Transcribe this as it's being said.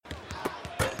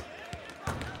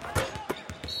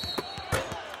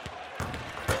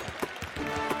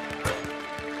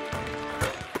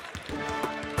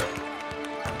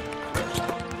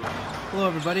Hello,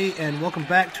 everybody, and welcome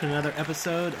back to another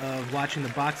episode of Watching the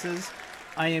Boxes.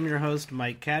 I am your host,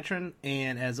 Mike Catron,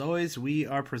 and as always, we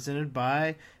are presented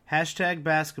by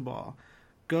 #basketball.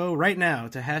 Go right now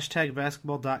to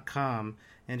 #basketball.com,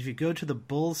 and if you go to the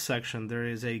Bulls section, there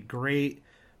is a great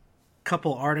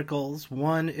couple articles.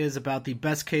 One is about the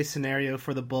best case scenario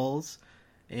for the Bulls,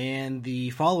 and the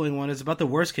following one is about the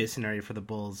worst case scenario for the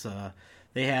Bulls.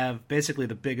 They have basically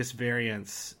the biggest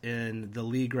variance in the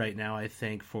league right now, I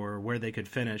think, for where they could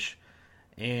finish.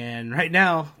 And right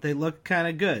now, they look kind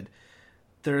of good.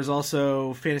 There's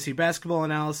also fantasy basketball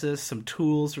analysis, some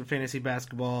tools for fantasy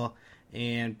basketball,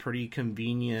 and pretty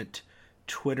convenient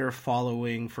Twitter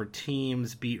following for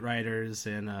teams, beat writers,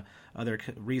 and other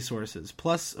resources,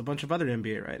 plus a bunch of other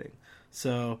NBA writing.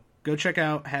 So go check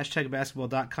out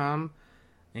 #basketball.com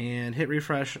and hit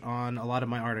refresh on a lot of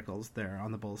my articles there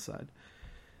on the Bulls side.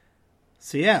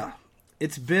 So yeah,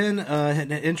 it's been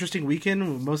an interesting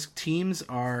weekend. Most teams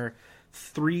are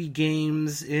 3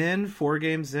 games in, 4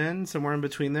 games in, somewhere in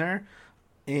between there.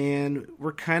 And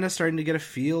we're kind of starting to get a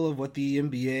feel of what the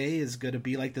NBA is going to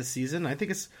be like this season. I think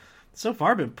it's so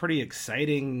far been pretty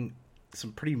exciting.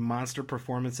 Some pretty monster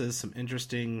performances, some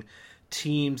interesting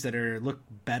teams that look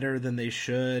better than they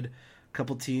should. A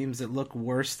couple teams that look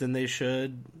worse than they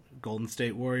should. Golden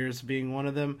State Warriors being one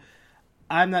of them.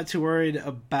 I'm not too worried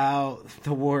about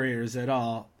the Warriors at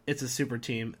all. It's a super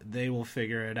team. They will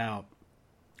figure it out.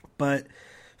 But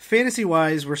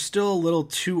fantasy-wise, we're still a little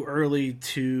too early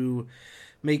to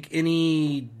make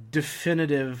any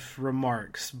definitive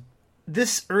remarks.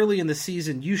 This early in the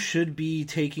season, you should be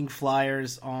taking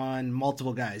flyers on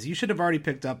multiple guys. You should have already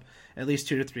picked up at least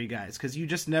 2 to 3 guys because you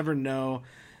just never know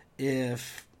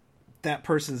if that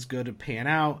person's going to pan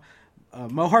out.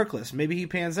 Mo Harkless, maybe he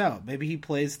pans out. Maybe he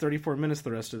plays 34 minutes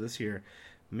the rest of this year.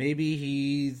 Maybe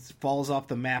he falls off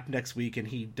the map next week and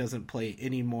he doesn't play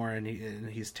anymore and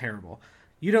he's terrible.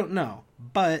 You don't know,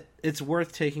 but it's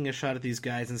worth taking a shot at these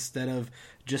guys instead of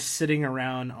just sitting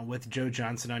around with Joe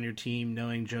Johnson on your team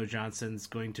knowing Joe Johnson's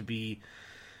going to be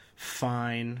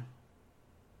fine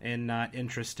and not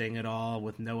interesting at all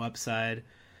with no upside.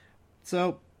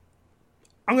 So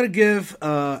I'm going to give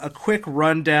a quick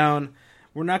rundown.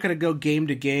 We're not going to go game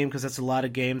to game because that's a lot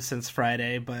of games since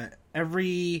Friday, but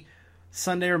every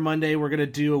Sunday or Monday we're going to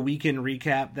do a weekend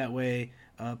recap. That way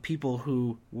people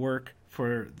who work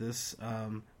for this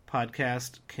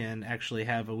podcast can actually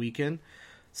have a weekend.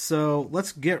 So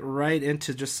let's get right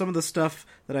into just some of the stuff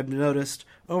that I've noticed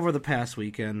over the past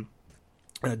weekend.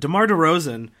 DeMar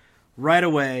DeRozan, right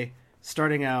away,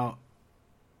 starting out,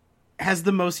 has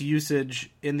the most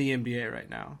usage in the NBA right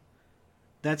now.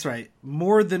 That's right.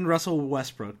 More than Russell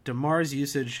Westbrook. DeMar's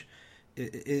usage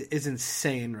is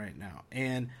insane right now.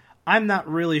 And I'm not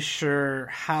really sure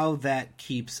how that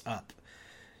keeps up.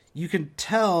 You can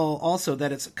tell also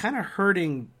that it's kind of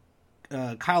hurting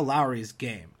Kyle Lowry's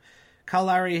game. Kyle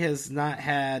Lowry has not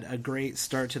had a great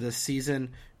start to this season.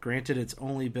 Granted, it's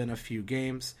only been a few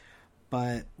games.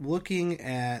 But looking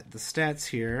at the stats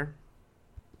here,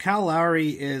 Kyle Lowry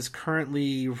is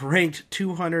currently ranked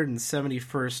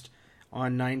 271st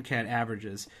on 9-cat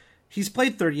averages. He's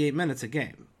played 38 minutes a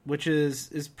game, which is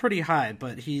pretty high,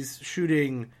 but he's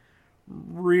shooting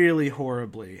really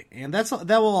horribly. And that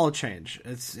will all change.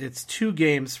 It's 2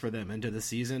 games for them into the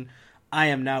season. I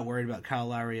am not worried about Kyle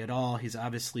Lowry at all. He's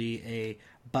obviously a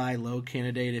buy low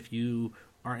candidate if you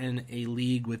are in a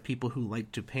league with people who like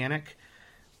to panic.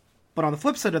 But on the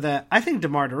flip side of that, I think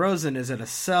DeMar DeRozan is at a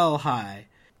sell high.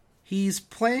 He's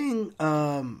playing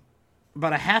about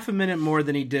a half a minute more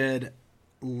than he did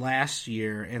last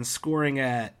year and scoring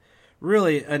at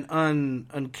really an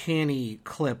uncanny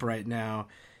clip right now.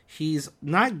 He's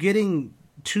not getting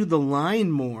to the line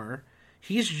more.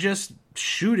 He's just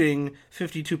shooting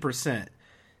 52%.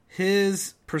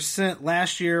 His percent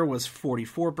last year was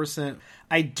 44%.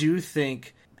 I do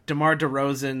think DeMar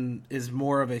DeRozan is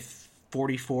more of a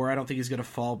 44. I don't think he's going to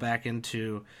fall back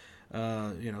into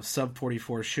sub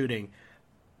 44 shooting.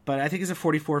 But I think he's a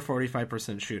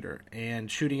 44-45% shooter,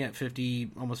 and shooting at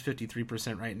almost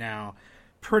 53% right now,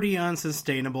 pretty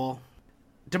unsustainable.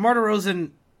 DeMar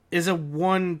DeRozan is a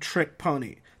one-trick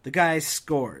pony. The guy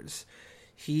scores.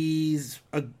 He's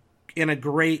a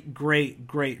great, great,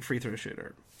 great free throw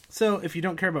shooter. So if you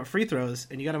don't care about free throws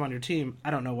and you got him on your team, I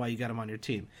don't know why you got him on your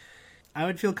team. I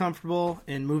would feel comfortable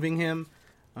in moving him.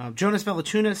 Jonas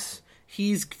Valanciunas,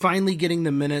 he's finally getting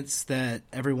the minutes that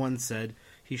everyone said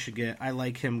he should get. I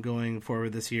like him going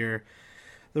forward this year.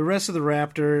 The rest of the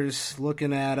Raptors,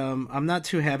 looking at them, I'm not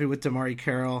too happy with DeMarre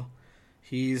Carroll.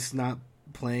 He's not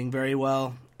playing very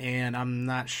well, and I'm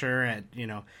not sure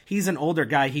he's an older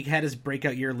guy. He had his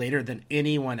breakout year later than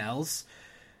anyone else.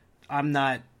 I'm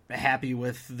not happy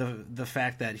with the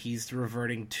fact that he's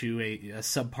reverting to a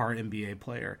subpar NBA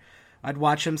player. I'd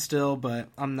watch him still, but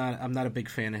I'm not a big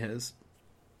fan of his.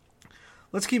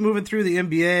 Let's keep moving through the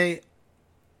NBA.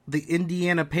 The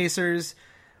Indiana Pacers.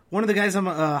 One of the guys I'm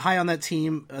high on that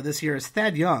team this year is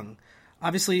Thad Young.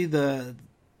 Obviously, the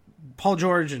Paul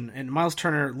George and Miles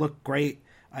Turner look great.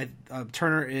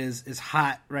 Turner is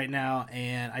hot right now,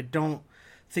 and I don't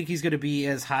think he's going to be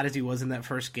as hot as he was in that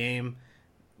first game,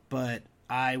 but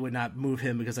I would not move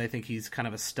him because I think he's kind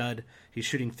of a stud. He's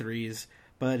shooting threes.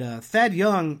 But Thad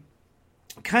Young,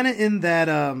 kind of in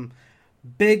that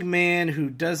big man who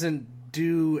doesn't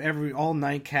do all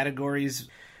 9 categories.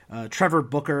 Trevor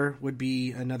Booker would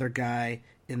be another guy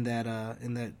in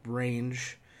that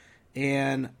range,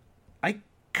 and I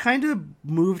kind of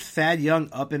moved Thad Young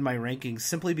up in my rankings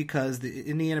simply because the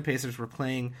Indiana Pacers were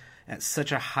playing at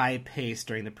such a high pace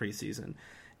during the preseason,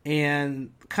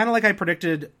 and kind of like I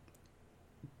predicted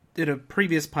in a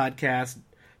previous podcast,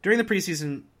 during the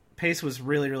preseason pace was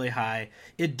really, really high.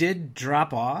 It did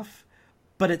drop off,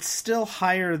 but it's still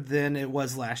higher than it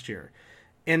was last year.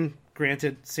 And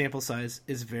granted, sample size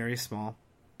is very small,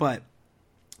 but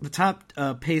the top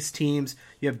pace teams,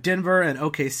 you have Denver and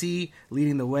OKC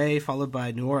leading the way, followed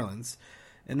by New Orleans.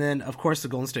 And then, of course, the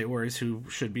Golden State Warriors, who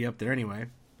should be up there anyway.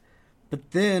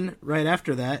 But then, right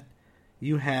after that,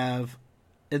 you have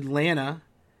Atlanta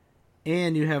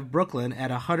and you have Brooklyn at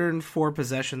 104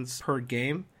 possessions per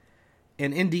game.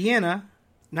 And Indiana,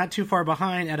 not too far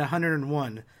behind, at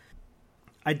 101.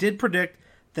 I did predict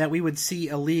that we would see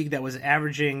a league that was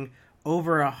averaging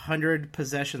over 100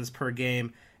 possessions per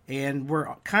game, and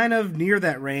we're kind of near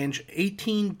that range.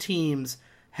 18 teams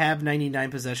have 99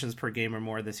 possessions per game or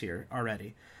more this year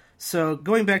already. So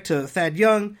going back to Thad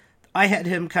Young, I had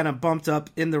him kind of bumped up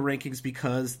in the rankings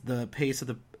because the pace of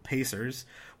the Pacers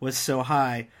was so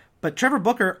high. But Trevor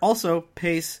Booker also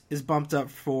pace is bumped up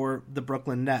for the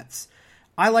Brooklyn Nets.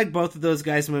 I like both of those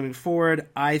guys moving forward.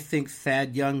 I think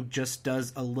Thad Young just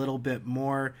does a little bit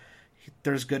more.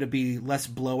 There's going to be less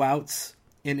blowouts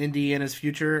in Indiana's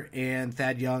future, and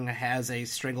Thad Young has a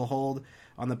stranglehold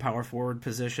on the power forward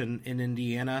position in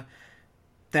Indiana.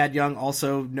 Thad Young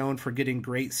also known for getting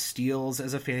great steals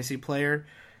as a fantasy player.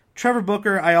 Trevor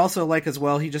Booker I also like as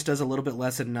well. He just does a little bit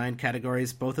less in 9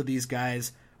 categories. Both of these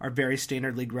guys are very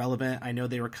standard league relevant. I know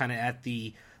they were kind of at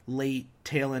the late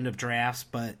tail end of drafts,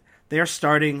 but they are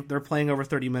starting. They're playing over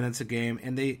 30 minutes a game,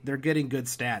 and they're getting good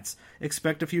stats.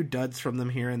 Expect a few duds from them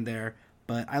here and there,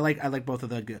 but I like both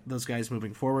of those guys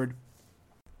moving forward.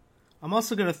 I'm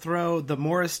also going to throw the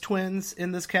Morris twins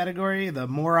in this category, the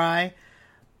Morai.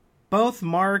 Both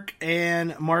Mark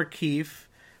and Markeith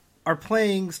are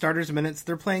playing starters minutes.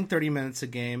 They're playing 30 minutes a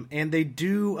game, and they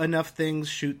do enough things,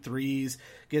 shoot threes,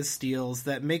 get steals,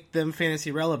 that make them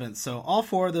fantasy relevant. So all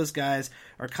 4 of those guys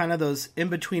are kind of those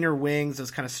in-betweener wings,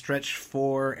 those kind of stretch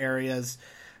 4 areas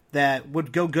that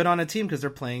would go good on a team because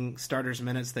they're playing starters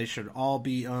minutes. They should all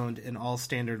be owned in all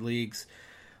standard leagues.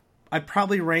 I'd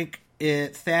probably rank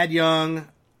it Thad Young.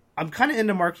 I'm kind of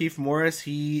into Markieff Morris.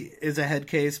 He is a head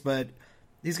case, but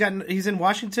he's in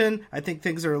Washington. I think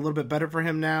things are a little bit better for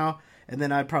him now. And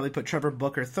then I'd probably put Trevor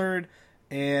Booker third.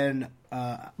 And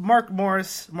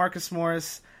Marcus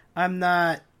Morris, I'm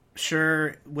not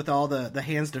sure with all the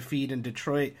hands to feed in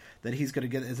Detroit that he's going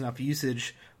to get enough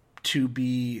usage to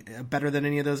be better than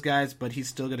any of those guys, but he's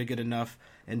still going to get enough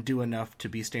and do enough to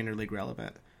be standard league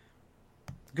relevant.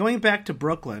 Going back to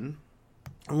Brooklyn,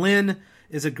 Lynn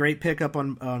is a great pickup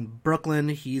on Brooklyn.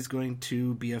 He's going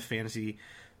to be a fantasy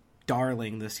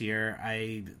darling this year.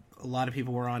 A lot of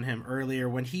people were on him earlier.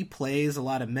 When he plays a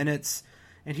lot of minutes,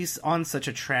 and he's on such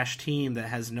a trash team that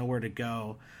has nowhere to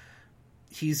go,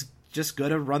 he's just going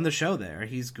to run the show there.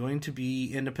 He's going to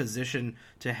be in a position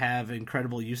to have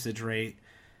incredible usage rate.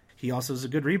 He also is a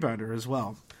good rebounder as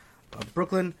well.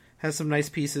 Brooklyn has some nice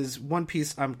pieces. One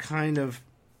piece I'm kind of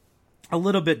a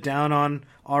little bit down on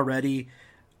already,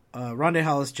 Rondae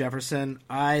Hollis-Jefferson.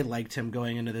 I liked him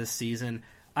going into this season.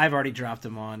 I've already dropped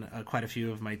him on quite a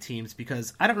few of my teams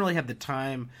because I don't really have the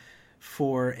time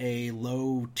for a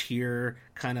low-tier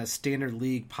kind of standard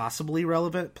league, possibly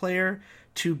relevant player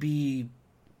to be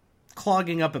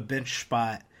clogging up a bench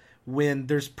spot when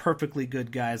there's perfectly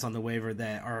good guys on the waiver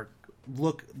that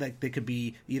look like they could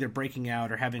be either breaking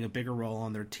out or having a bigger role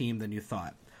on their team than you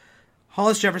thought.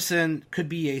 Hollis-Jefferson could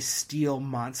be a steal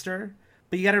monster,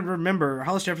 but you got to remember,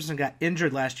 Hollis-Jefferson got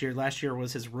injured last year. Last year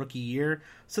was his rookie year,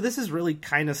 so this is really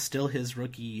kind of still his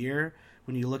rookie year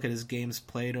when you look at his games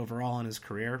played overall in his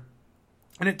career.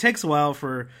 And it takes a while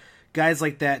for guys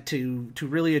like that to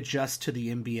really adjust to the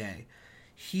NBA.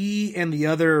 he and the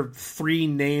other three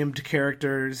named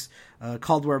characters,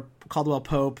 Caldwell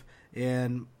Pope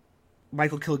and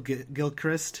Michael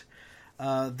Gilchrist,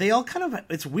 they all kind of,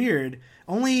 it's weird.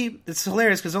 It's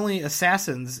hilarious because only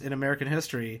assassins in American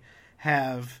history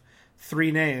have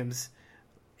three names,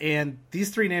 and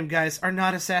these three named guys are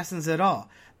not assassins at all.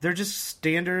 They're just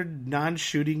standard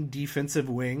non-shooting defensive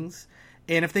wings,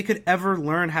 and if they could ever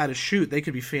learn how to shoot, they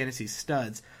could be fantasy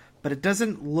studs. But it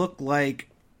doesn't look like,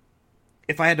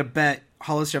 if I had to bet,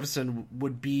 Hollis Jefferson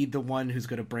would be the one who's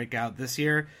going to break out this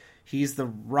year. He's the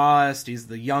rawest, he's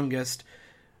the youngest.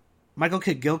 Michael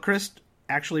Kidd-Gilchrist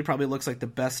actually probably looks like the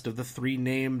best of the three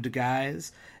named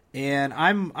guys, and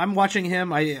I'm watching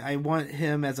him. I want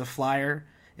him as a flyer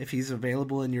if he's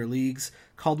available in your leagues.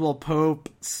 Caldwell Pope,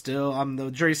 the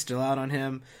jury's still out on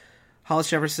him. Hollis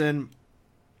Jefferson,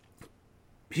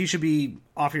 he should be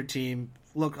off your team.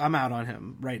 Look, I'm out on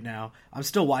him right now. I'm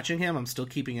still watching him. I'm still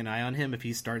keeping an eye on him. If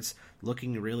he starts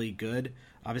looking really good,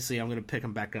 obviously I'm going to pick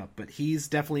him back up. But he's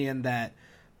definitely in that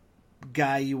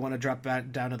guy you want to drop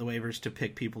back down to the waivers to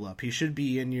pick people up. He should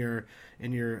be in your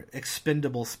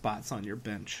expendable spots on your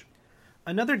bench.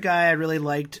 Another guy I really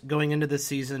liked going into this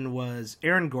season was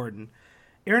Aaron Gordon.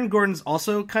 Aaron Gordon's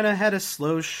also kind of had a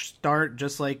slow start,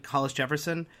 just like Hollis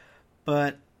Jefferson,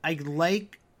 but I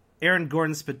like Aaron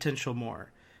Gordon's potential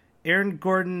more. Aaron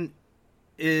Gordon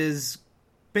is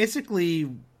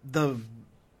basically the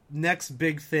next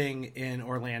big thing in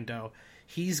Orlando.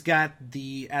 He's got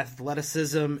the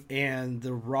athleticism and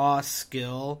the raw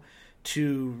skill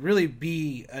to really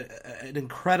be an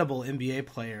incredible NBA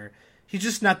player. He's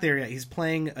just not there yet. He's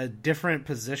playing a different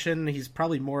position. He's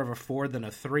probably more of a 4 than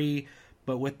a 3,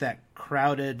 but with that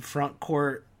crowded front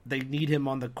court, they need him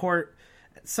on the court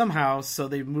somehow, so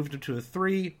they moved him to a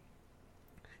 3.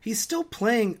 He's still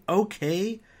playing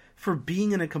okay for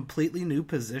being in a completely new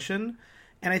position,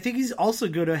 and I think he's also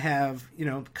going to have,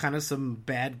 kind of some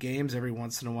bad games every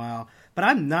once in a while. But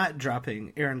I'm not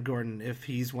dropping Aaron Gordon if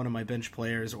he's one of my bench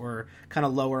players or kind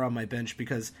of lower on my bench,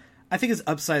 because I think his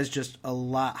upside is just a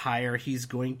lot higher. He's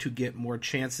going to get more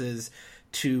chances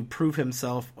to prove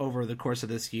himself over the course of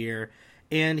this year.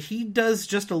 And he does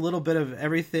just a little bit of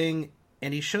everything,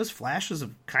 and he shows flashes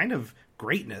of kind of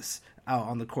greatness out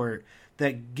on the court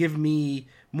that give me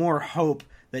more hope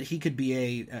that he could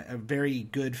be a very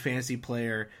good fantasy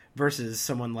player versus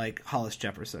someone like Hollis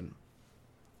Jefferson.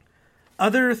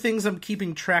 Other things I'm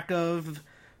keeping track of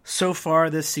so far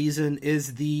this season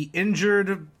is the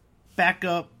injured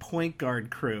backup point guard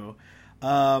crew,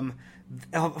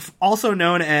 also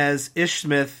known as Ish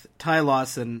Smith, Ty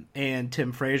Lawson, and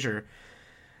Tim Frazier.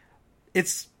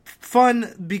 It's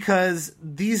fun because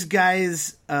these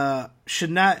guys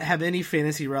should not have any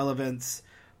fantasy relevance,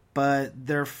 but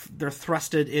they're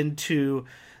thrusted into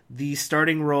the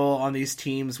starting role on these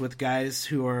teams with guys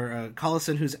who are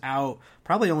Collison, who's out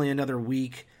probably only another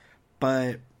week,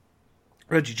 but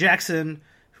Reggie Jackson,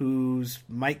 who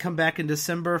might come back in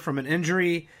December from an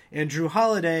injury, and Drew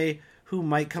Holiday, who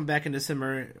might come back in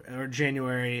December or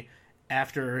January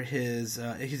after he's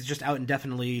just out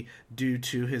indefinitely due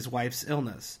to his wife's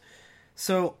illness.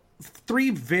 So 3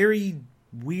 very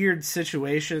weird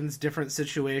situations, different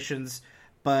situations,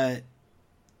 but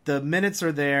the minutes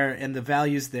are there and the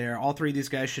value's there. All 3 of these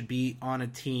guys should be on a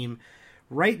team.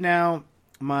 Right now,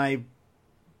 my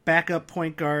backup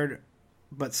point guard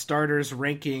but starters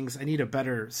rankings, I need a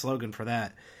better slogan for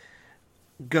that,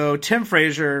 go Tim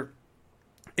Frazier,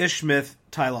 Ish Smith,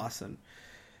 Ty Lawson.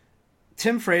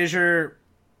 Tim Frazier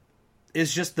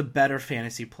is just the better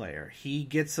fantasy player. He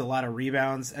gets a lot of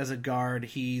rebounds as a guard.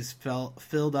 He's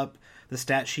filled up the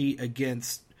stat sheet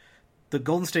against the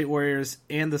Golden State Warriors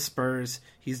and the Spurs.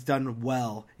 He's done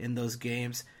well in those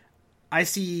games. I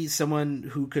see someone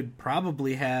who could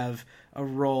probably have a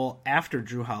role after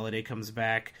Drew Holiday comes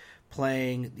back,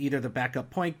 playing either the backup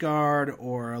point guard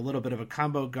or a little bit of a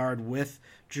combo guard with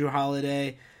Drew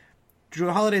Holiday. Drew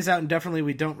Holiday's out indefinitely.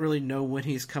 We don't really know when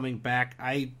he's coming back.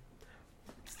 I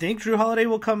think Drew Holiday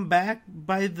will come back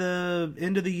by the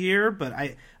end of the year, but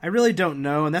I really don't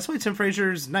know, and that's why Tim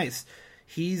Frazier's nice.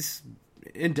 He's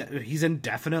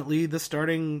indefinitely the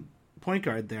starting point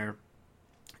guard there.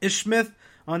 Ish Smith,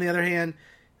 on the other hand,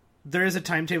 there is a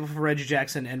timetable for Reggie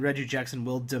Jackson, and Reggie Jackson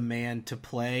will demand to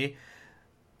play.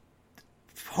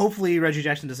 Hopefully Reggie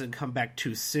Jackson doesn't come back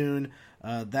too soon.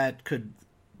 That could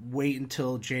wait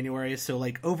until January. So,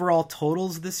 overall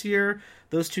totals this year,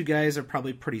 those 2 guys are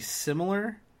probably pretty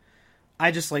similar.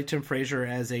 I just like Tim Frazier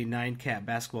as a 9-cat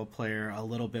basketball player a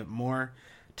little bit more.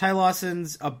 Ty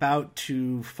Lawson's about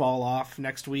to fall off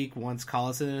next week once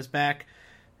Collison is back.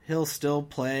 He'll still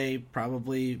play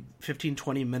probably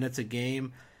 15-20 minutes a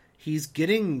game. He's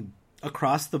getting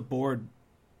across the board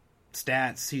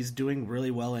stats, he's doing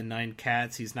really well in 9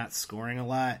 cats. He's not scoring a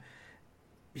lot.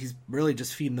 He's really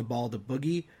just feeding the ball to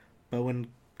Boogie. But when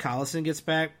Collison gets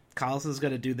back, Collison's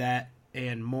going to do that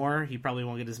and more. He probably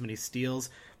won't get as many steals.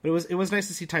 But it was nice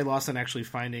to see Ty Lawson actually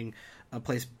finding a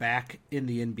place back in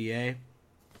the NBA.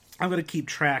 I'm going to keep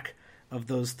track of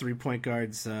those 3-point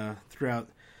guards throughout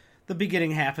the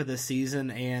beginning half of the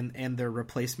season and their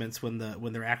replacements when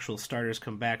their actual starters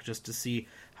come back, just to see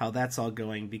how that's all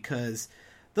going, because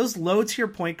those low-tier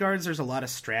point guards, there's a lot of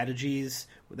strategies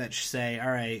that say,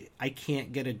 all right, I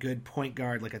can't get a good point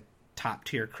guard like a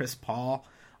top-tier Chris Paul.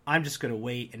 I'm just going to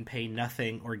wait and pay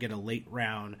nothing or get a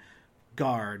late-round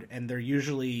guard, and they're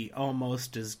usually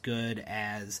almost as good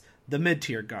as the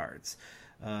mid-tier guards.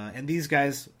 And these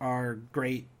guys are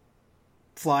great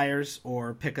flyers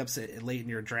or pickups late in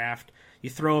your draft. You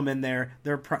throw them in there,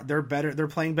 they're better. They're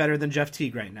playing better than Jeff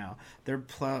Teague right now. They're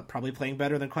probably playing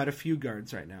better than quite a few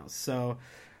guards right now. So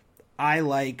I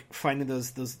like finding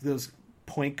those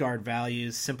point guard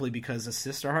values simply because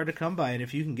assists are hard to come by, and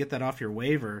if you can get that off your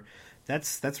waiver,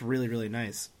 that's really, really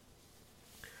nice.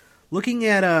 Looking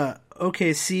at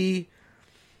OKC,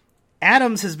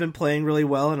 Adams has been playing really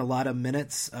well in a lot of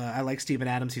minutes. I like Steven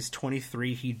Adams. He's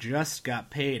 23. He just got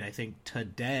paid, I think,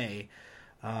 today,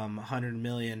 $100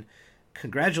 million.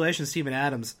 Congratulations, Steven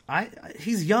Adams.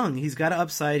 He's young. He's got an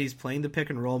upside. He's playing the pick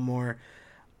and roll more.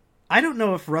 I don't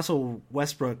know if Russell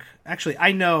Westbrook... Actually,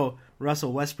 I know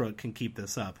Russell Westbrook can keep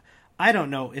this up. I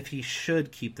don't know if he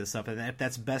should keep this up and if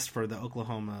that's best for the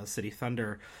Oklahoma City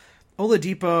Thunder.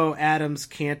 Oladipo, Adams,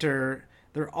 Cantor...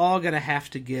 They're all going to have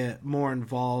to get more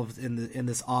involved in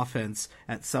this offense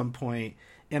at some point.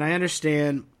 And I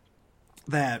understand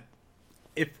that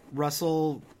if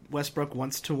Russell Westbrook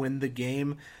wants to win the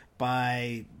game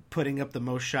by putting up the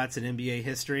most shots in NBA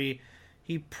history,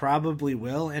 he probably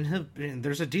will. And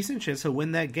there's a decent chance he'll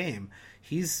win that game.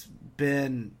 He's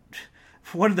been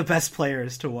one of the best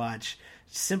players to watch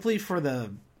simply for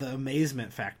the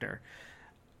amazement factor.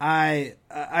 I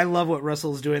love what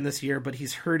Russell's doing this year, but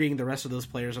he's hurting the rest of those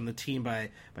players on the team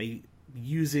by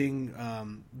using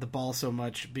the ball so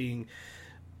much, being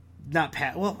not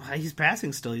he's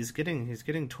passing still. He's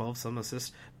getting 12 some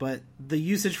assists, but the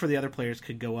usage for the other players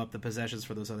could go up, the possessions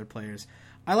for those other players.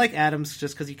 I like Adams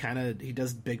just because he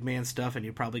does big man stuff, and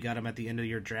you probably got him at the end of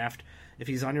your draft. If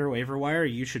he's on your waiver wire,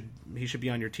 he should be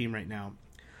on your team right now.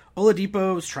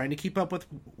 Oladipo's trying to keep up with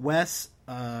Russ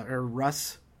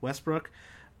Westbrook.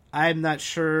 I'm not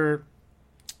sure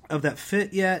of that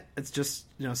fit yet. It's just,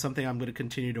 something I'm going to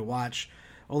continue to watch.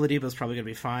 Oladipo's probably going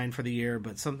to be fine for the year,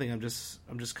 but something I'm just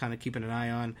kind of keeping an eye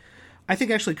on. I think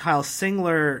actually Kyle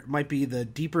Singler might be the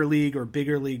deeper league or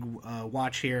bigger league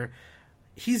watch here.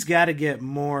 He's got to get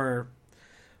more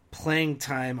playing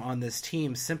time on this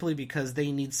team simply because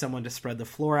they need someone to spread the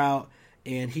floor out,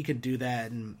 and he can do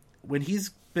that. And when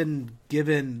he's been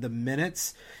given the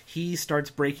minutes, he starts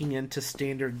breaking into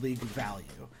standard league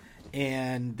value.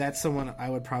 And that's someone I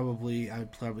would probably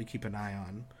keep an eye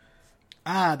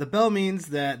on. The bell means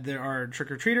that there are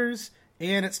trick-or-treaters,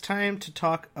 and it's time to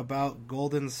talk about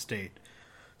Golden State.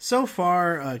 So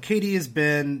far, KD has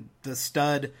been the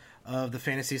stud of the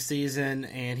fantasy season,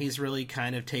 and he's really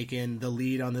kind of taken the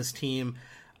lead on this team.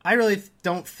 I really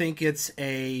don't think it's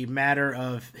a matter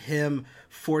of him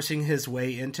forcing his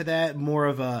way into that, more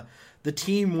of the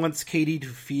team wants KD to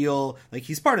feel like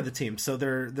he's part of the team, so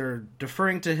they're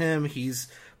deferring to him. He's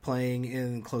playing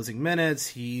in closing minutes.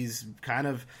 He's kind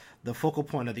of the focal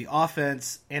point of the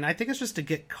offense, and I think it's just to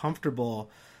get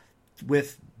comfortable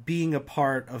with being a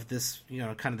part of this,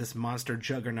 kind of this monster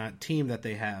juggernaut team that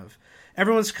they have.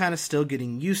 Everyone's kind of still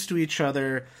getting used to each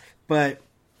other, but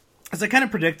as I kind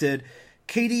of predicted,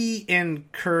 KD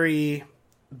and Curry,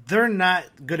 they're not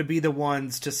going to be the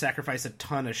ones to sacrifice a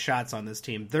ton of shots on this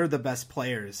team. They're the best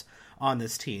players on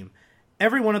this team.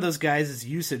 Every one of those guys'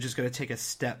 usage is going to take a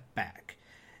step back.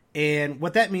 And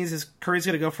what that means is Curry's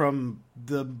going to go from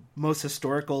the most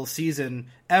historical season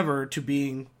ever to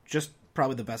being just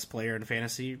probably the best player in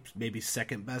fantasy, maybe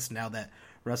second best now that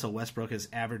Russell Westbrook is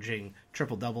averaging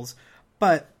triple-doubles.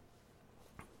 But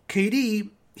KD,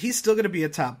 he's still going to be a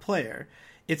top player.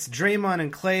 It's Draymond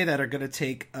and Klay that are going to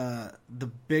take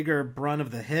the bigger brunt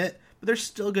of the hit, but they're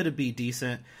still going to be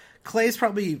decent. Klay's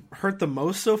probably hurt the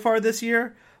most so far this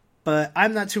year, but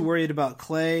I'm not too worried about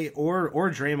Klay or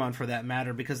Draymond for that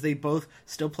matter, because they both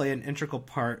still play an integral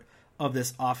part of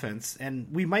this offense. And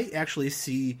we might actually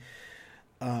see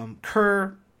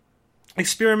Kerr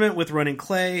experiment with running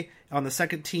Klay on the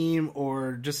second team,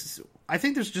 or just... I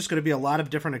think there's just going to be a lot of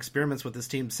different experiments with this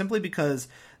team simply because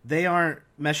they aren't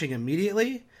meshing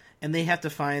immediately, and they have to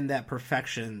find that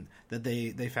perfection that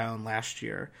they found last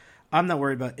year. I'm not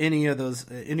worried about any of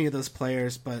those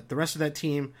players, but the rest of that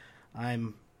team,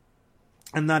 I'm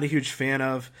not a huge fan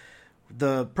of.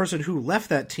 The person who left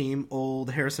that team,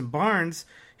 old Harrison Barnes,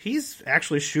 he's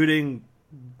actually shooting.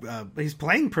 He's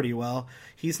playing pretty well.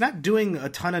 He's not doing a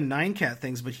ton of 9-cat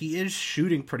things, but he is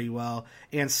shooting pretty well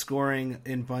and scoring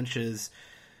in bunches.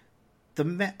 The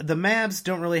Mavs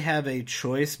don't really have a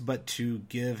choice but to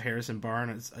give Harrison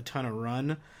Barnes a ton of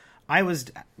run. I was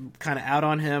kind of out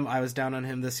on him. I was down on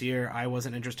him this year. I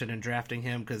wasn't interested in drafting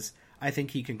him because I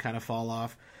think he can kind of fall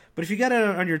off. But if you got it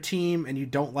on your team and you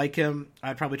don't like him,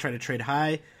 I'd probably try to trade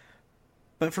high.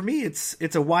 But for me, it's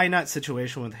a why not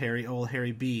situation with old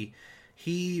Harry B.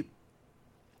 He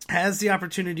has the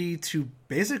opportunity to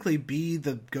basically be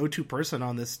the go-to person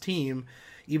on this team,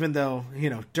 even though,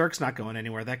 Dirk's not going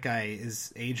anywhere. That guy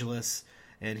is ageless,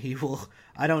 and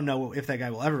I don't know if that guy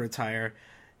will ever retire.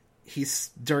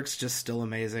 Dirk's just still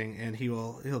amazing, and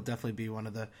he'll definitely be one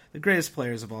of the greatest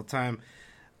players of all time.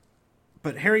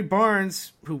 But Harry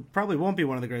Barnes, who probably won't be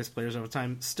one of the greatest players of all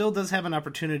time, still does have an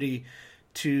opportunity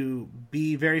to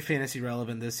be very fantasy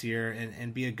relevant this year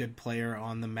and be a good player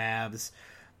on the Mavs.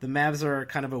 The Mavs are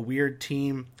kind of a weird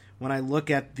team. When I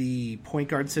look at the point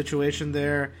guard situation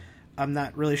there, I'm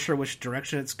not really sure which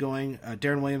direction it's going.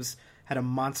 Deron Williams had a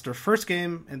monster first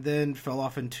game and then fell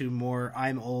off into more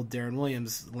I'm old Deron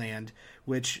Williams land,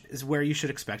 which is where you should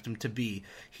expect him to be.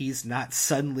 He's not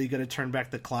suddenly going to turn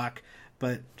back the clock,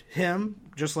 but him,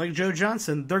 just like Joe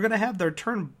Johnson, they're going to have their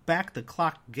turn back the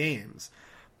clock games.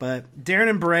 But Darren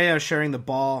and Barea are sharing the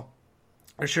ball,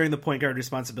 are sharing the point guard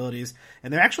responsibilities,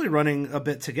 and they're actually running a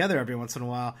bit together every once in a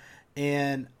while.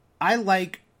 And I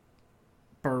like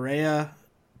Barea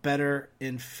better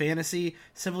in fantasy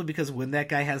simply because when that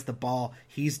guy has the ball,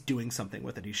 he's doing something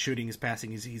with it. He's shooting, he's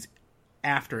passing, he's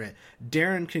after it.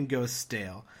 Darren can go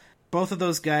stale. Both of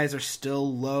those guys are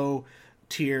still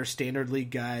low-tier standard league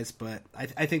guys, but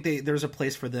I think there's a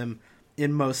place for them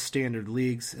in most standard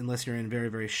leagues, unless you're in very,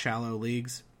 very shallow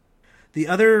leagues. The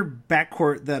other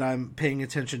backcourt that I'm paying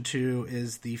attention to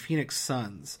is the Phoenix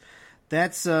Suns.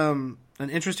 That's an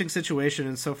interesting situation,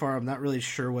 and so far I'm not really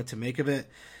sure what to make of it.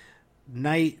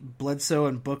 Knight, Bledsoe,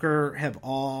 and Booker have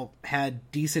all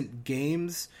had decent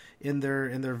games in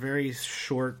their very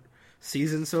short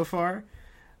season so far.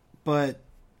 But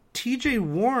TJ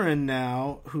Warren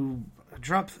now, who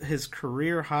dropped his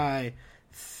career high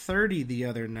 30 the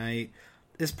other night,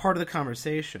 is part of the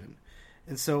conversation.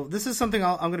 And so this is something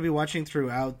I'm going to be watching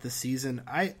throughout the season.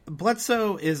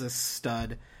 Bledsoe is a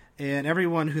stud, and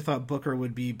everyone who thought Booker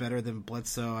would be better than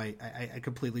Bledsoe, I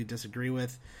completely disagree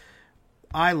with.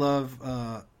 I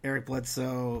love Eric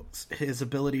Bledsoe, his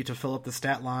ability to fill up the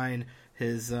stat line,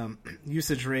 his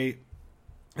usage rate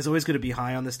is always going to be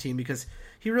high on this team because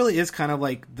he really is kind of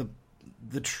like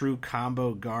the true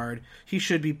combo guard. He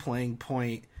should be playing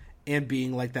point and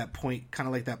being like that point, kind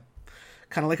of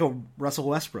like a Russell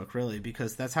Westbrook, really,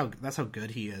 because that's how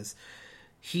good he is.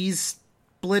 He's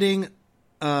splitting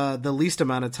the least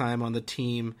amount of time on the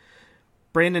team.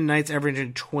 Brandon Knight's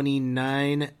averaging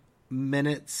 29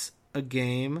 minutes a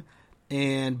game,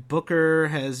 and Booker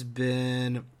has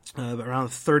been around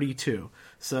 32.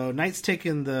 So Knight's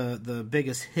taken the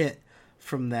biggest hit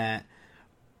from that.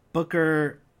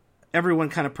 Booker, everyone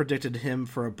kind of predicted him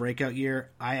for a breakout year.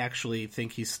 I actually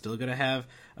think he's still going to have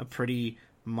a pretty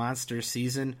monster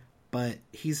season, but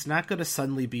he's not going to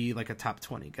suddenly be like a top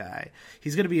 20 guy.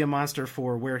 He's going to be a monster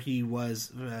for where he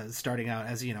was starting out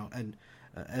as,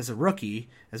 as a rookie,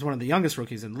 as one of the youngest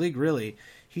rookies in the league, really.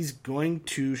 He's going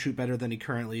to shoot better than he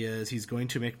currently is. He's going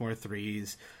to make more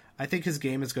threes. I think his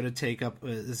game is going to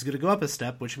go up a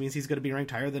step, which means he's going to be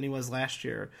ranked higher than he was last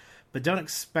year. But don't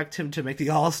expect him to make the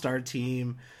All-Star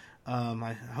team.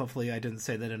 Hopefully I didn't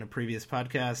say that in a previous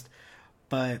podcast.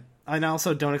 But I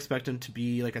also don't expect him to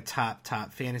be like a top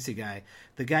fantasy guy.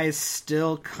 The guy is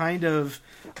still kind of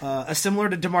similar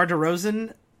to DeMar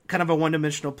DeRozan, kind of a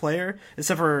one-dimensional player,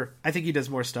 except for I think he does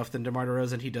more stuff than DeMar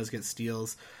DeRozan. He does get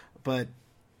steals, but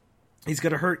he's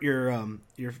going to hurt your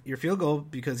field goal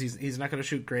because he's not going to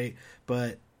shoot great.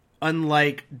 But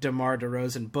unlike DeMar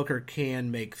DeRozan, Booker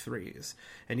can make threes,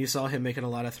 and you saw him making a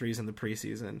lot of threes in the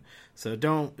preseason. So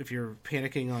if you're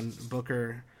panicking on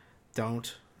Booker,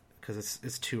 don't, because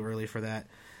it's too early for that.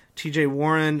 TJ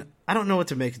Warren, I don't know what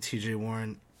to make of TJ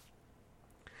Warren.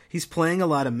 He's playing a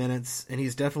lot of minutes, and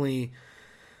he's definitely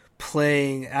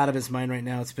playing out of his mind right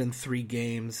now. It's been 3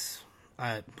 games.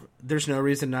 There's no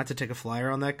reason not to take a flyer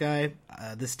on that guy.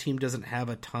 This team doesn't have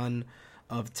a ton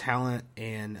of talent,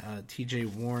 and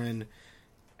TJ Warren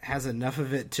has enough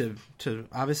of it to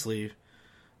obviously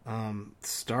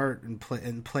start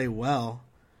and play well.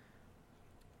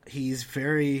 He's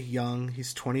very young.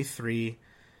 He's 23.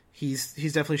 He's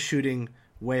definitely shooting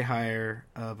way higher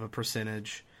of a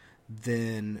percentage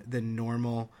than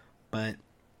normal. But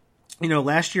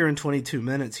last year in 22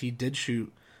 minutes, he did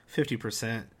shoot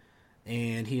 50%,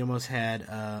 and he almost had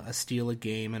a steal a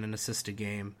game and an assist a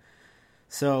game.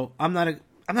 So I'm not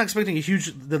expecting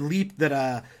the leap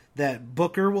that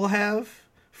Booker will have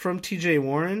from T.J.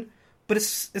 Warren, but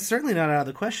it's certainly not out of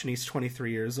the question. He's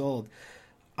 23 years old.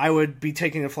 I would be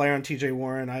taking a flyer on T.J.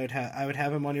 Warren. I would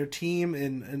have him on your team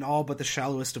in all but the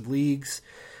shallowest of leagues.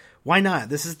 Why not?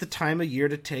 This is the time of year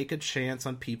to take a chance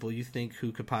on people you think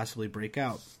who could possibly break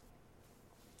out.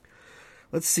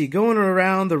 Let's see. Going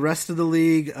around the rest of the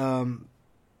league,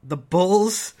 the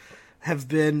Bulls have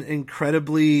been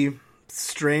incredibly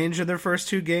strange in their first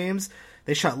two games.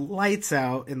 They shot lights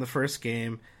out in the first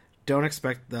game. Don't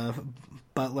expect the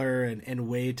Butler and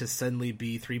Wade to suddenly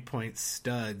be 3-point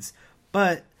studs,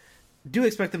 but do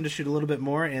expect them to shoot a little bit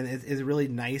more, and it's really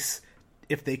nice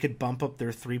if they could bump up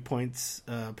their 3 points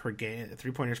per game,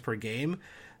 3-pointers per game.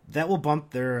 That will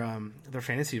bump their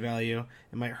fantasy value.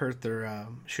 It might hurt their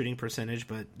shooting percentage,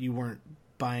 but you weren't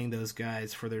buying those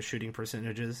guys for their shooting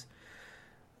percentages.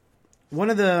 One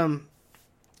of the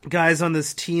guys on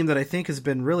this team that I think has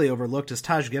been really overlooked is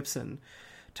Taj Gibson.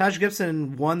 Taj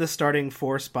Gibson won the starting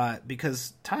 4 spot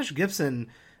because Taj Gibson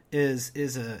is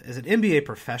an NBA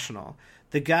professional.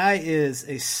 The guy is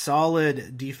a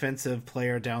solid defensive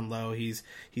player down low. He's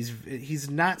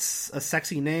not a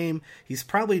sexy name. He's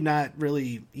probably not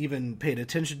really even paid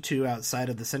attention to outside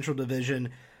of the Central Division.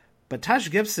 But Taj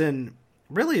Gibson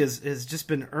really has just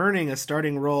been earning a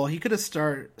starting role. He could have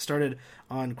started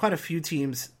on quite a few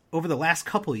teams over the last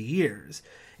couple of years.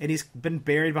 And he's been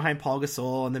buried behind Paul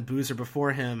Gasol and then Boozer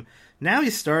before him. Now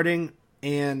he's starting,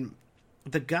 and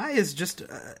the guy is just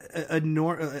a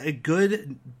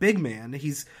good big man.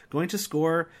 He's going to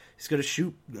score. He's going to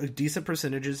shoot decent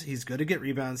percentages. He's going to get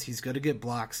rebounds. He's going to get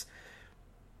blocks.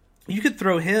 You could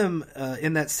throw him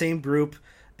in that same group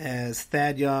as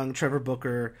Thad Young, Trevor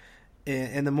Booker,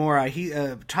 and the more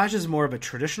Taj is more of a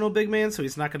traditional big man, so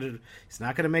he's not going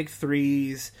to make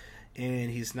threes, and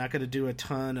he's not going to do a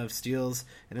ton of steals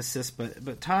and assists.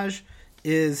 But Taj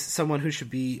is someone who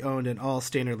should be owned in all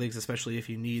standard leagues, especially if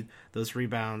you need those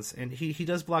rebounds. And he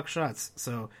does block shots,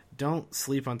 so don't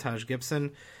sleep on Taj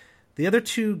Gibson. The other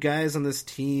two guys on this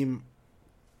team,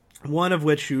 one of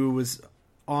which who was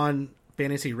on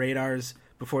fantasy radars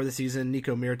before the season,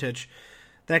 Niko Mirotic,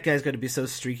 that guy's going to be so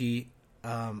streaky.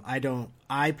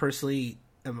 I personally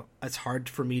it's hard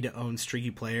for me to own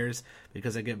streaky players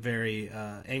because I get very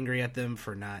angry at them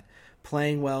for not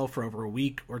playing well for over a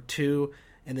week or two.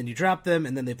 And then you drop them,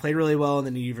 and then they play really well, and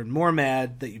then you're even more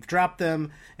mad that you've dropped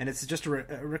them, and it's just a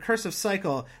recursive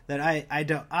cycle that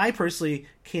I personally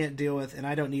can't deal with, and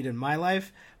I don't need in my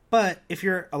life. But if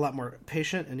you're a lot more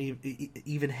patient and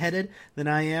even-headed than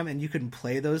I am, and you can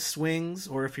play those swings,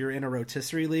 or if you're in a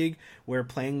rotisserie league where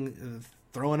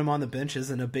throwing him on the bench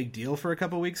isn't a big deal for a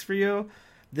couple weeks for you,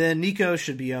 then Nico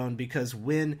should be owned, because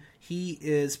when he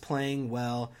is playing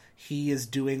well, he is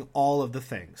doing all of the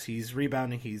things. He's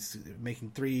rebounding, he's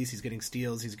making threes, he's getting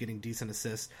steals, he's getting decent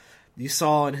assists. You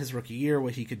saw in his rookie year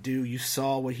what he could do. You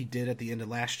saw what he did at the end of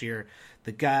last year.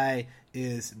 The guy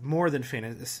is more than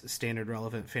fantasy standard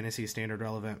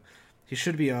relevant. He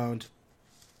should be owned.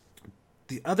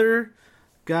 The other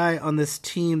guy on this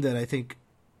team that I think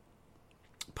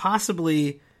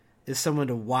possibly is someone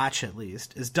to watch at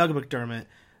least is Doug McDermott.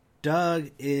 Doug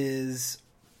is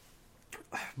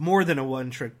more than a one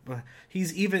trick.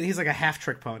 He's like a half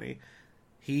trick pony.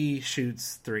 He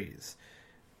shoots threes.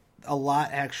 A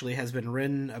lot actually has been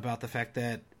written about the fact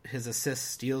that his assists,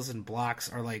 steals, and blocks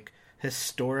are like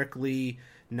historically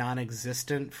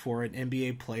non-existent for an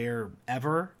NBA player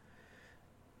ever.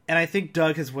 And I think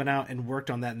Doug has went out and worked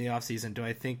on that in the offseason. Do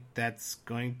I think that's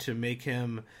going to make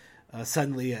him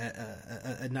suddenly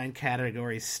a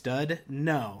 9-category stud?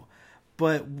 No.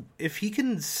 But if he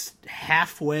can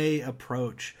halfway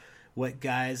approach what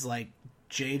guys like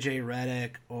J.J.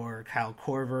 Redick or Kyle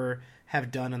Korver have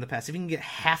done in the past, if he can get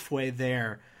halfway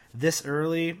there this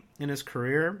early in his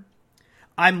career,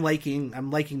 I'm liking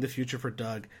the future for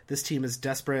Doug. This team is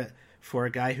desperate for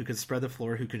a guy who can spread the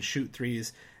floor, who can shoot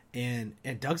threes, and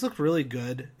Doug's looked really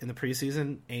good in the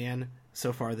preseason and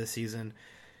so far this season.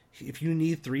 If you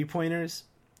need 3-pointers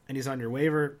and he's on your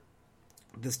waiver,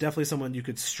 that's definitely someone you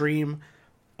could stream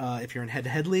if you're in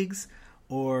head-to-head leagues,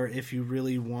 or if you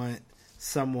really want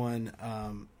someone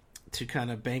to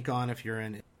kind of bank on if you're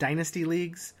in dynasty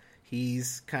leagues.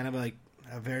 He's kind of like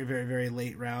a very, very, very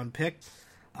late round pick.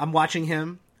 I'm watching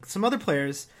him. Some other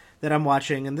players that I'm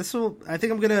watching, and I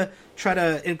think I'm gonna try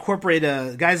to incorporate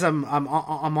guys I'm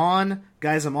on,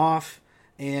 guys I'm off,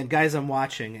 and guys I'm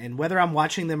watching. And whether I'm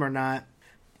watching them or not,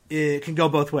 it can go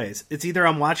both ways. It's either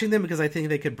I'm watching them because I think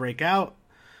they could break out,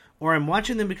 or I'm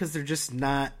watching them because they're just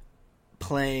not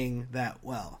playing that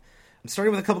well. I'm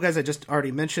starting with a couple guys I just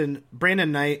already mentioned.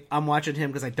 Brandon Knight, I'm watching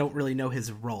him because I don't really know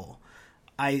his role.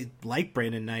 I like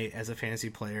Brandon Knight as a fantasy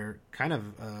player kind of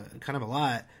a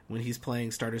lot when he's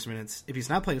playing starters minutes. If he's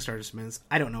not playing starters minutes,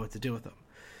 I don't know what to do with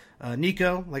him.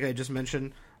 Nico, like I just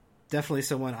mentioned, definitely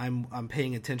someone I'm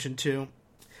paying attention to.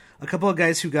 A couple of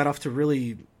guys who got off to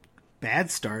really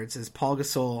bad starts is Paul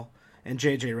Gasol and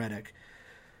JJ Redick.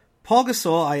 Paul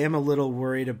Gasol I am a little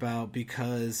worried about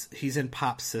because he's in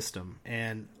Pop's system,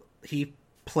 and he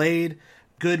played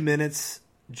good minutes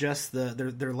just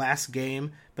their last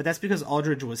game, but that's because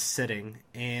Aldridge was sitting,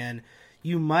 and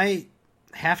you might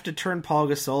have to turn Paul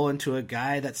Gasol into a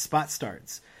guy that spot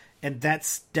starts, and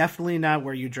that's definitely not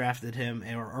where you drafted him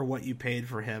or what you paid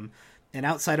for him. And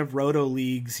outside of roto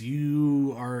leagues,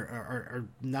 you are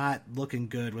not looking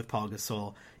good with Paul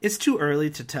Gasol. It's too early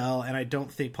to tell, and I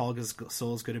don't think Paul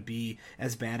Gasol is going to be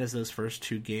as bad as those first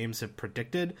two games have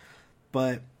predicted.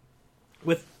 But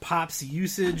with Pop's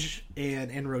usage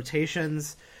and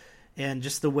rotations and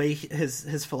just the way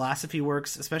his philosophy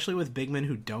works, especially with big men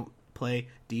who don't play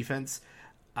defense,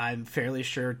 I'm fairly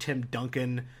sure Tim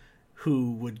Duncan,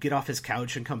 who would get off his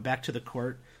couch and come back to the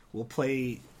court, would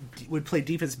play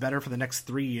defense better for the next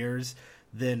 3 years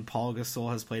than Paul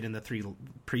Gasol has played in the 3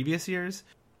 previous years.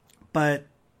 But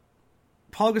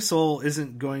Paul Gasol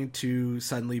isn't going to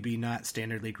suddenly be not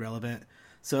standard league relevant.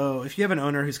 So if you have an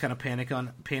owner who's kind of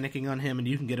panicking on him and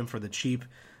you can get him for the cheap,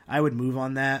 I would move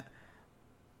on that.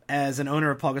 As an owner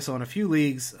of Paul Gasol in a few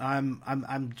leagues,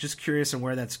 I'm just curious on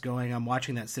where that's going. I'm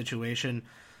watching that situation.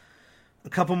 A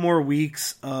couple more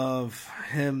weeks of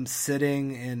him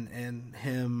sitting and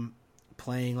him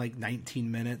playing like 19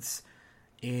 minutes,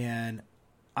 and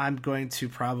I'm going to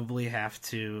probably have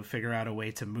to figure out a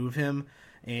way to move him.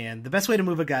 And the best way to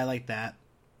move a guy like that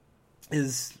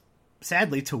is,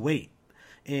 sadly, to wait.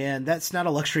 And that's not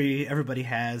a luxury everybody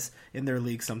has in their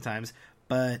league sometimes.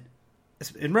 But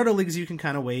in roto leagues, you can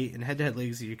kind of wait. In head-to-head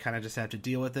leagues, you kind of just have to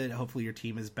deal with it. Hopefully your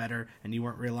team is better and you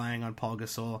weren't relying on Paul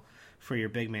Gasol for your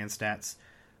big man stats.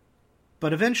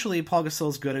 But eventually, Paul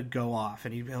Gasol's going to go off,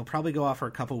 and he'll probably go off for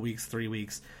a couple weeks, 3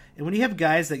 weeks. And when you have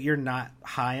guys that you're not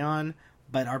high on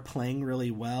but are playing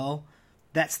really well,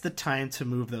 that's the time to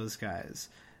move those guys.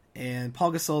 And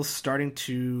Paul Gasol's starting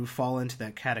to fall into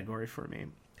that category for me.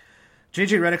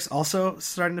 JJ Redick's also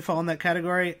starting to fall in that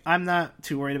category. I'm not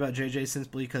too worried about JJ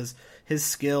simply because his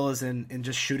skill is in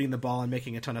just shooting the ball and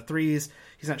making a ton of threes.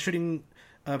 He's not shooting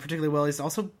particularly well. He's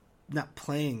also not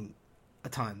playing a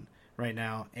ton right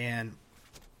now. And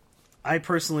I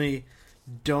personally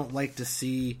don't like to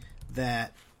see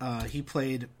that he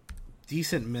played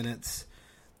decent minutes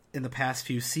in the past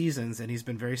few seasons, and he's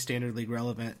been very standard league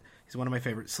relevant. He's one of my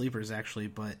favorite sleepers, actually,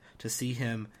 but to see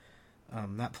him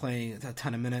not playing a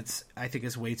ton of minutes, I think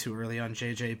is way too early on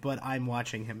JJ, but I'm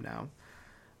watching him now.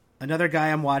 Another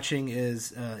guy I'm watching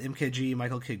is MKG,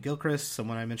 Michael Kidd-Gilchrist,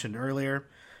 someone I mentioned earlier.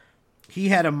 He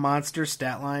had a monster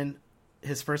stat line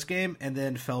his first game and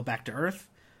then fell back to earth.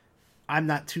 I'm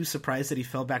not too surprised that he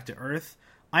fell back to earth.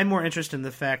 I'm more interested in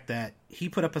the fact that he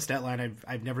put up a stat line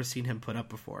I've never seen him put up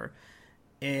before.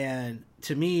 And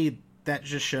to me, that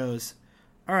just shows,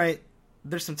 all right,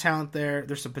 there's some talent there.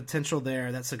 There's some potential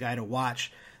there. That's a guy to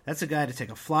watch. That's a guy to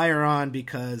take a flyer on,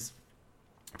 because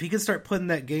if he can start putting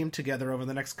that game together over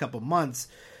the next couple months,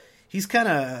 he's kind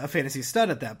of a fantasy stud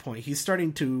at that point. He's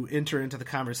starting to enter into the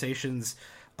conversations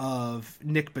of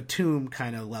Nick Batum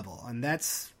kind of level, and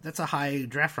that's a high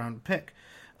draft round pick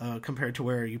compared to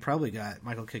where you probably got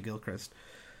Michael Kidd-Gilchrist.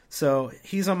 So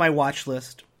he's on my watch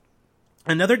list.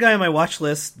 Another guy on my watch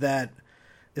list that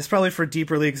is probably for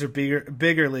deeper leagues or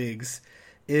bigger leagues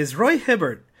is Roy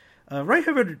Hibbert. Roy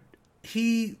Hibbert,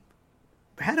 he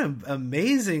had an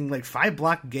amazing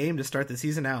 5-block game to start the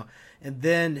season out, and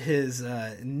then his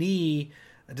knee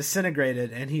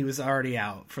disintegrated and he was already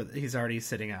out. He's already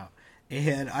sitting out.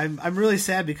 And I'm really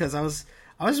sad because I was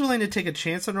willing to take a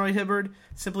chance on Roy Hibbert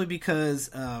simply because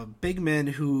big men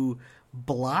who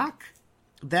block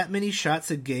that many shots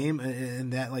a game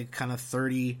in that kind of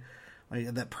 30,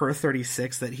 that per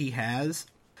 36 that he has,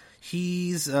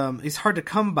 he's hard to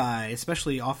come by,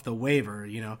 especially off the waiver.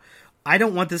 I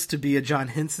don't want this to be a John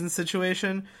Henson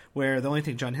situation where the only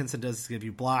thing John Henson does is give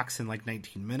you blocks in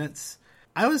 19 minutes.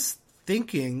 I was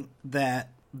thinking that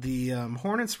the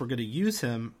Hornets were going to use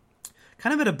him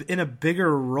kind of in a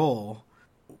bigger role.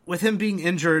 With him being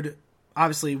injured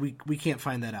obviously we can't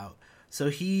find that out. So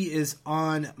he is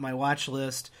on my watch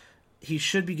list. He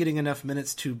should be getting enough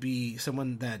minutes to be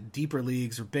someone that deeper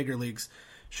leagues or bigger leagues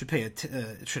should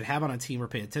have on a team or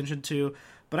pay attention to.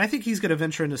 But I think he's going to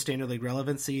venture into standard league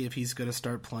relevancy if he's going to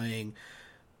start playing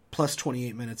plus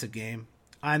 28 minutes a game.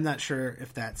 I'm not sure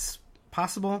if that's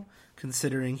possible,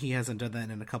 considering he hasn't done that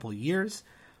in a couple of years.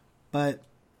 But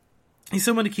he's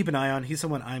someone to keep an eye on. He's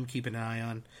someone I'm keeping an eye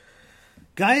on.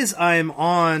 Guys I'm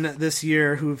on this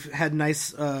year who've had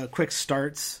nice quick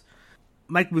starts.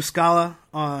 Mike Muscala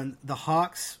on the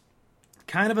Hawks.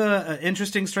 Kind of an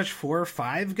interesting stretch 4 or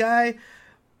 5 guy.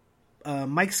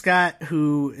 Mike Scott,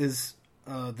 who is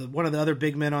one of the other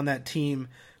big men on that team,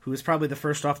 who is probably the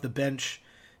first off the bench,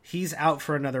 he's out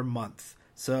for another month.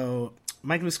 So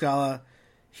Mike Muscala,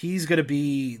 he's going to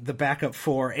be the backup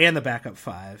 4 and the backup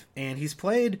 5. And he's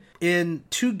played in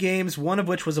 2 games, one of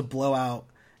which was a blowout,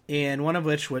 and one of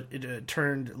which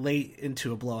turned late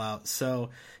into a blowout. So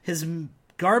his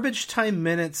garbage time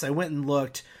minutes, I went and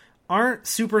looked, aren't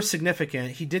super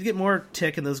significant. He did get more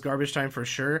tick in those garbage time for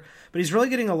sure, but he's really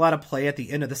getting a lot of play at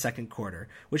the end of the second quarter,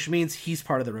 which means he's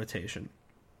part of the rotation.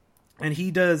 And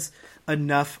he does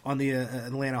enough on the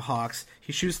Atlanta Hawks.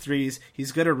 He shoots threes.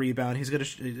 He's good at rebound. He's going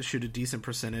to shoot a decent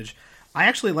percentage. I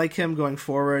actually like him going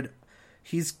forward.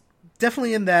 He's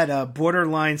definitely in that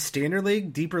borderline standard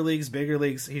league. Deeper leagues, bigger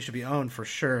leagues, he should be owned for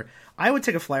sure. I would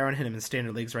take a flyer on him in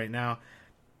standard leagues right now.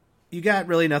 You got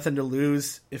really nothing to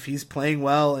lose if he's playing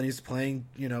well and he's playing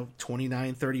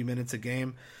 29, 30 minutes a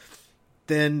game.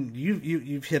 Then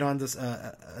you've hit on this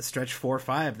a stretch 4 or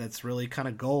 5 that's really kind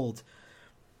of gold.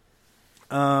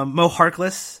 Mo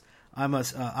Harkless, I'm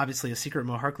obviously a secret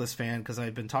Mo Harkless fan because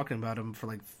I've been talking about him for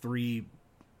like 3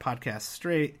 podcasts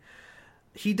straight.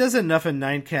 He does enough in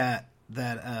 9-cat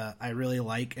that I really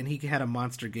like, and he had a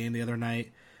monster game the other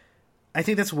night. I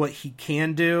think that's what he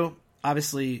can do.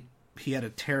 Obviously, he had a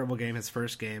terrible game his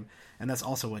first game, and that's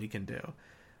also what he can do.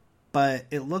 But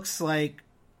it looks like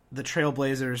the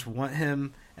Trailblazers want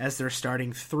him as their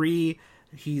starting 3.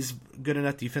 He's good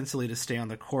enough defensively to stay on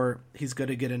the court. He's going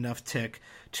to get enough tick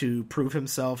to prove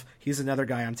himself. He's another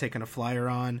guy I'm taking a flyer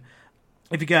on.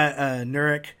 If you got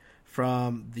Nurkic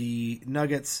from the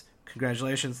Nuggets,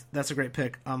 congratulations. That's a great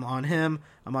pick. I'm on him.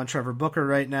 I'm on Trevor Booker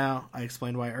right now. I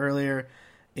explained why earlier.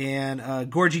 And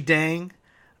Gorgie Dang,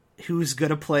 who's going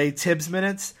to play Tibbs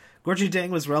minutes. Gorgie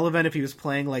Dang was relevant if he was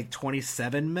playing like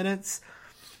 27 minutes.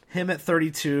 Him at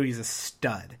 32, he's a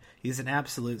stud. He's an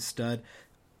absolute stud.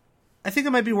 I think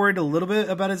I might be worried a little bit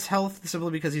about his health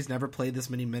simply because he's never played this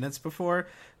many minutes before,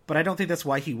 but I don't think that's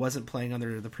why he wasn't playing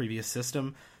under the previous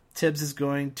system. Tibbs is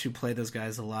going to play those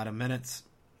guys a lot of minutes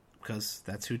because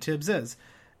that's who Tibbs is.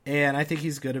 And I think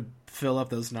he's going to fill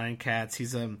up those 9-cats.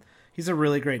 He's a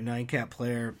really great 9-cat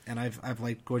player, and I've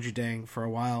liked Gorgie Dang for a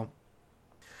while.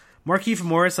 Markieff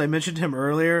Morris, I mentioned him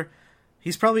earlier.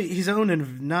 He's owned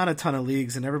in not a ton of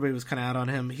leagues, and everybody was kind of out on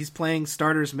him. He's playing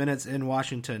starters minutes in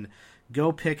Washington.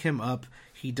 Go pick him up.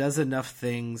 He does enough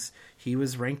things. He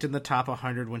was ranked in the top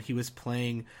 100 when he was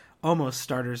playing almost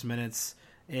starters minutes,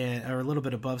 or a little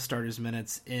bit above starters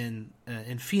minutes in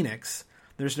Phoenix.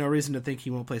 There's no reason to think he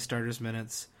won't play starters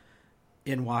minutes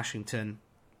in Washington.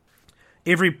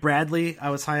 Avery Bradley, I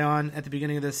was high on at the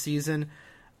beginning of this season.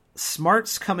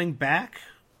 Smart's coming back,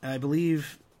 I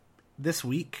believe, this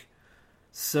week.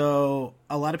 So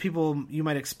a lot of people, you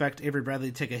might expect Avery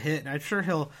Bradley to take a hit, and I'm sure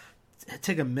he'll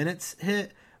take a minutes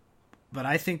hit, but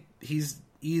I think he's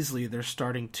easily their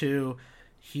starting 2.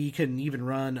 He can even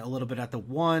run a little bit at the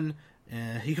 1.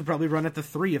 He could probably run at the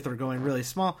 3 if they're going really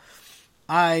small.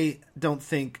 I don't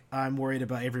think I'm worried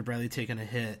about Avery Bradley taking a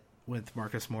hit with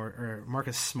Marcus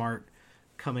Smart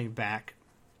coming back.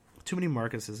 Too many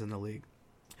Marcuses in the league.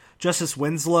 Justice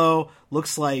Winslow,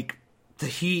 looks like the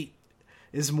Heat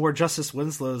is more Justice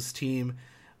Winslow's team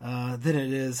than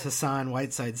it is Hassan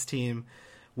Whiteside's team.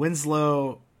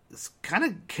 Winslow is kind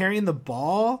of carrying the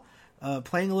ball,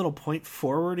 playing a little point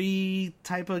forward-y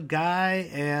type of guy,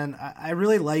 and I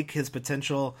really like his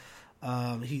potential.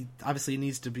 He obviously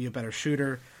needs to be a better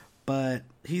shooter, but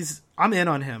I'm in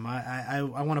on him. I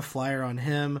want a flyer on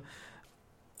him.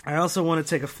 I also want to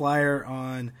take a flyer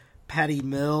on Patty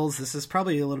Mills. This is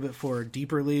probably a little bit for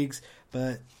deeper leagues,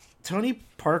 but Tony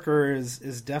Parker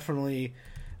is definitely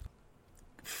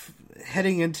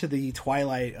heading into the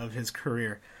twilight of his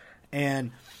career,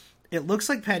 and it looks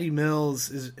like Patty Mills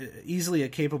is easily a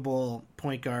capable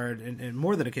point guard, and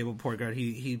more than a capable point guard.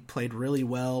 He played really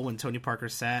well when Tony Parker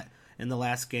sat in the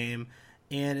last game,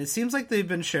 and it seems like they've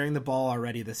been sharing the ball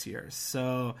already this year.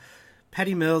 So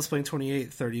Patty Mills playing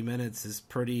 28, 30 minutes is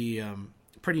pretty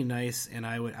nice, and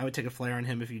I would take a flyer on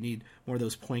him if you need more of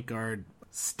those point guard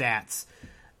stats.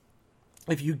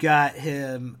 If you got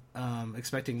him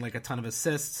expecting like a ton of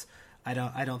assists, I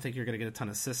don't think you're going to get a ton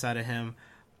of assists out of him,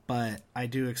 but I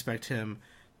do expect him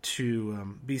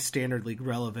to be standard league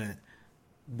relevant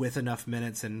with enough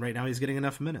minutes, and right now he's getting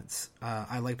enough minutes.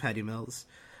 I like Patty Mills.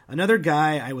 Another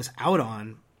guy I was out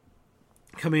on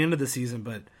coming into the season,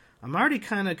 but I'm already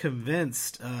kind of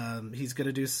convinced he's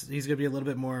going to be a little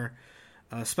bit more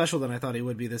special than I thought he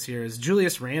would be this year, is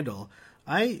Julius Randle.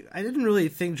 I didn't really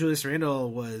think Julius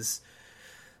Randle was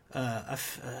a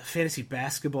fantasy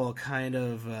basketball kind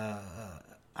of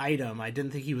item. I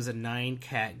didn't think he was a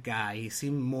 9-cat guy. He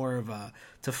seemed more of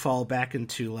to fall back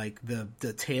into like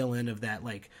the tail end of that,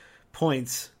 like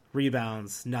points,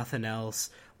 rebounds, nothing else,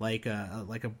 like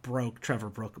a broke Trevor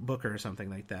Booker or something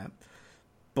like that.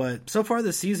 But so far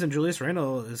this season, Julius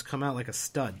Randle has come out like a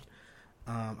stud.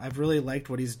 I've really liked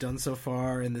what he's done so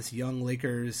far in this young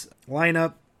Lakers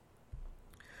lineup.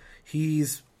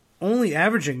 He's only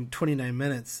averaging 29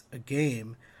 minutes a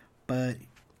game, but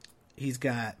he's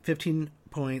got 15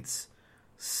 points,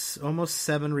 almost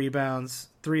 7 rebounds,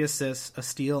 3 assists, a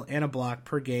steal, and a block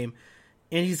per game.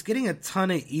 And he's getting a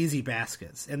ton of easy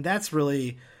baskets. And that's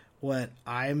really what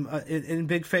I'm in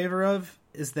big favor of,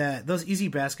 is that those easy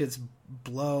baskets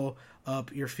blow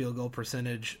up your field goal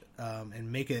percentage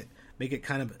and make it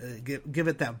kind of give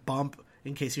it that bump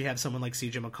in case you have someone like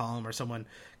CJ McCollum or someone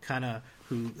kind of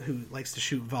who likes to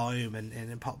shoot volume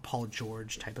and Paul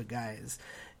George type of guys.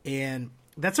 And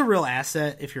that's a real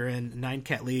asset if you're in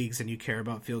 9-cat leagues and you care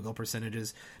about field goal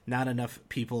percentages. Not enough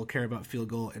people care about field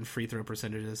goal and free throw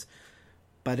percentages.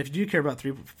 But if you do care about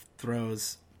free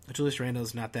throws, Julius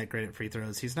Randle's not that great at free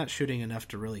throws. He's not shooting enough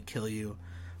to really kill you.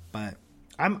 But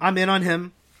I'm in on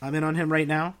him. I'm in on him right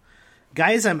now.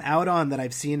 Guys I'm out on that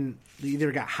I've seen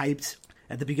either got hyped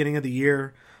at the beginning of the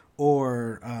year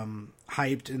or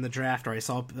hyped in the draft, or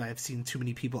I've seen too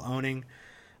many people owning.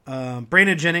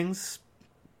 Brandon Jennings,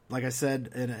 like I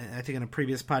said, I think in a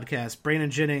previous podcast,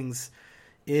 Brandon Jennings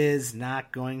is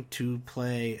not going to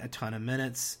play a ton of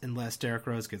minutes unless Derrick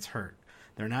Rose gets hurt.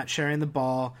 They're not sharing the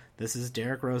ball. This is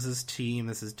Derrick Rose's team.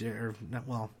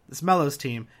 It's Melo's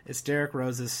team. It's Derrick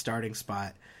Rose's starting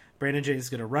spot. Brandon Jennings is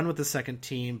going to run with the second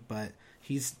team, but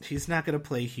he's not going to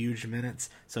play huge minutes.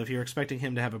 So if you're expecting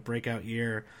him to have a breakout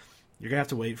year, you're going to have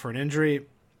to wait for an injury.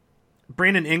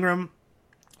 Brandon Ingram,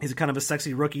 he's kind of a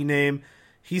sexy rookie name.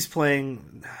 He's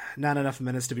playing not enough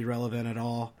minutes to be relevant at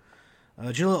all.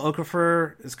 Jahlil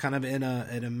Okafor is kind of in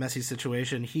a messy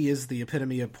situation. He is the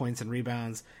epitome of points and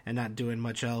rebounds and not doing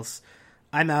much else.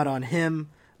 I'm out on him,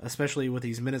 especially with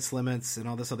these minutes limits and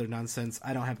all this other nonsense.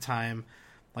 I don't have time,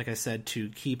 like I said, to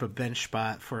keep a bench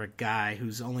spot for a guy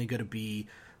who's only going to be,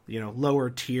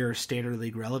 lower tier standard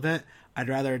league relevant. I'd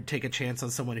rather take a chance on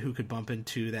someone who could bump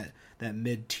into that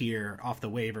mid tier off the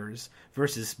waivers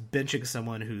versus benching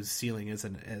someone whose ceiling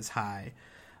isn't as high.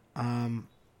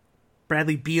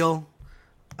 Bradley Beal.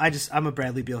 I'm a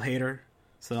Bradley Beal hater,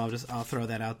 so I'll throw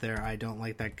that out there. I don't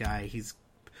like that guy. He's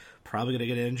probably going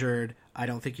to get injured. I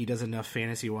don't think he does enough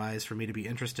fantasy-wise for me to be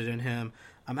interested in him.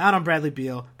 I'm out on Bradley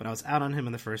Beal, but I was out on him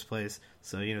in the first place,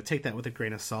 so take that with a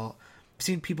grain of salt. I've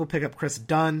seen people pick up Chris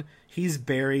Dunn. He's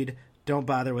buried. Don't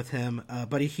bother with him.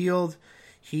 Buddy Hield,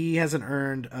 he hasn't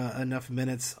earned enough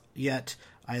minutes yet.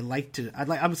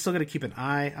 I'm still going to keep an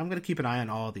eye. I'm going to keep an eye on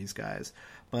all of these guys.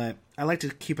 But I like to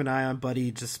keep an eye on Buddy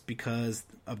just because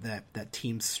of that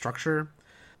team structure.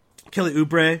 Kelly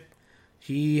Oubre,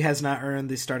 he has not earned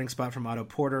the starting spot from Otto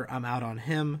Porter. I'm out on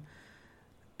him.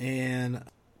 And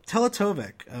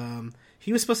Teletovic,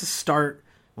 he was supposed to start.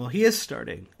 Well, he is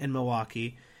starting in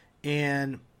Milwaukee,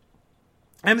 and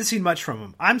I haven't seen much from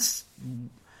him. I'm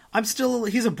still.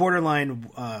 He's a borderline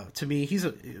to me.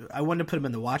 I wanted to put him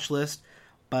in the watch list,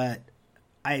 but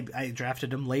I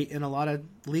drafted him late in a lot of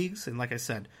leagues, and like I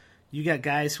said, you got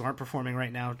guys who aren't performing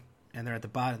right now, and they're at the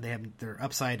bottom. Their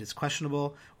upside is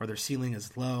questionable, or their ceiling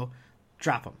is low.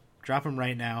 Drop them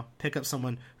right now. Pick up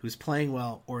someone who's playing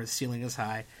well or his ceiling is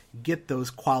high. Get those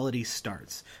quality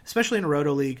starts, especially in a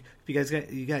roto league. If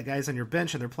you got guys on your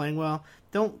bench and they're playing well,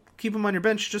 don't keep them on your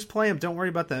bench. Just play them. Don't worry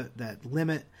about that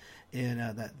limit and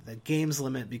that games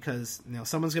limit, because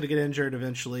someone's going to get injured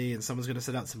eventually, and someone's going to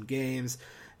sit out some games,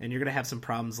 and you're going to have some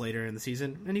problems later in the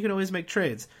season, and you can always make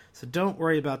trades. So don't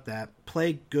worry about that.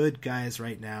 Play good guys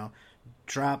right now.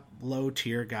 Drop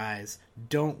low-tier guys.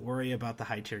 Don't worry about the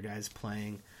high-tier guys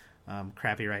playing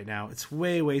crappy right now. It's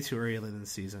way, way too early in the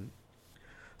season.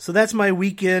 So that's my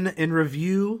weekend in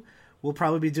review. We'll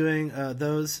probably be doing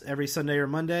those every Sunday or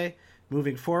Monday.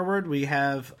 Moving forward, we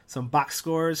have some box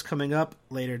scores coming up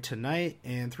later tonight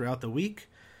and throughout the week.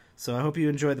 So I hope you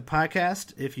enjoyed the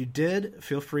podcast. If you did,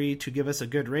 feel free to give us a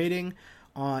good rating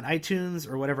on iTunes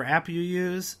or whatever app you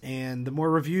use. And the more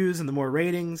reviews and the more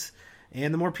ratings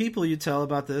and the more people you tell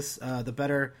about this, the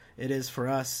better it is for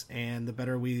us and the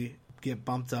better we get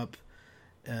bumped up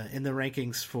in the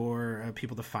rankings for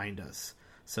people to find us.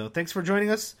 So thanks for joining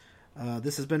us.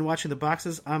 This has been Watching the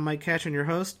Boxes. I'm Mike Catron, your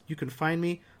host. You can find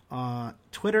me on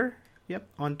Twitter.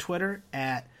 On Twitter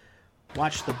at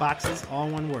Watch the Boxes, all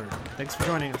one word. Thanks for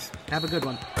joining us. Have a good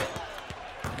one.